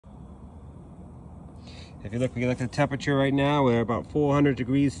If you look, we look at the temperature right now, we're about 400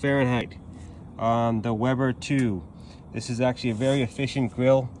 degrees Fahrenheit on the Weber 2. This is actually a very efficient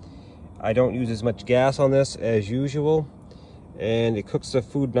grill. I don't use as much gas on this as usual, and it cooks the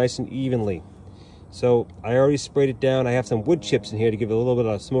food nice and evenly. So I already sprayed it down. I have some wood chips in here to give it a little bit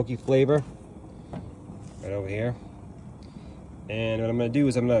of smoky flavor. Right over here. And what I'm going to do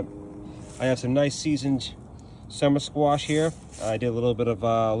is I have some nice seasoned summer squash here. I did a little bit of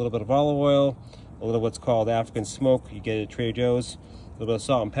olive oil, a little what's called African smoke. You get it at Trader Joe's. A little bit of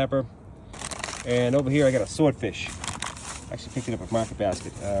salt and pepper. And over here I got a swordfish. Actually picked it up at Market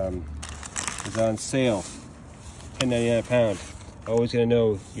Basket. It's on sale, $10.99 a pound. Always gonna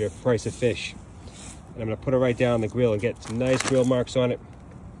know your price of fish. And I'm gonna put it right down on the grill and get some nice grill marks on it.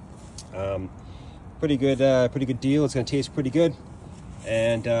 Pretty good deal. It's gonna taste pretty good.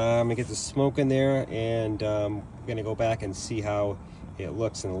 And I'm gonna get the smoke in there, and we're gonna go back and see how it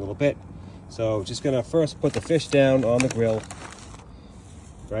looks in a little bit. So just gonna first put the fish down on the grill,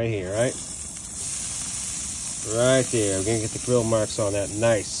 right here, right? Right there. We're gonna get the grill marks on that,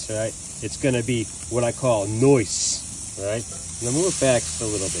 nice, right? It's gonna be what I call noise, right? I'm gonna move it back just a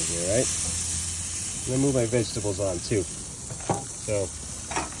little bit here, right? I'm gonna move my vegetables on too. So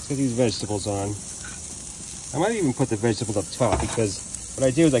let's get these vegetables on. I might even put the vegetables up top, because what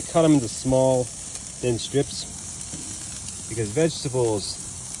I do is I cut them into small, thin strips. Because vegetables,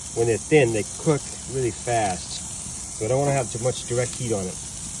 when they're thin, they cook really fast. So I don't want to have too much direct heat on it.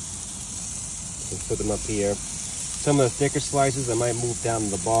 Let's put them up here. Some of the thicker slices I might move down to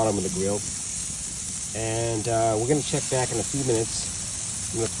the bottom of the grill. And we're going to check back in a few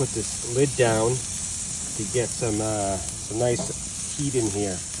minutes. I'm going to put this lid down to get some nice heat in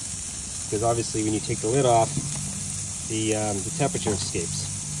here. Because obviously when you take the lid off, the temperature escapes.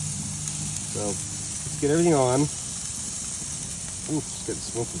 So let's get everything on. Ooh, it's getting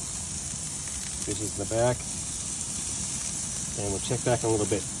smoky. Fish is in the back. And we'll check back in a little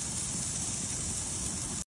bit.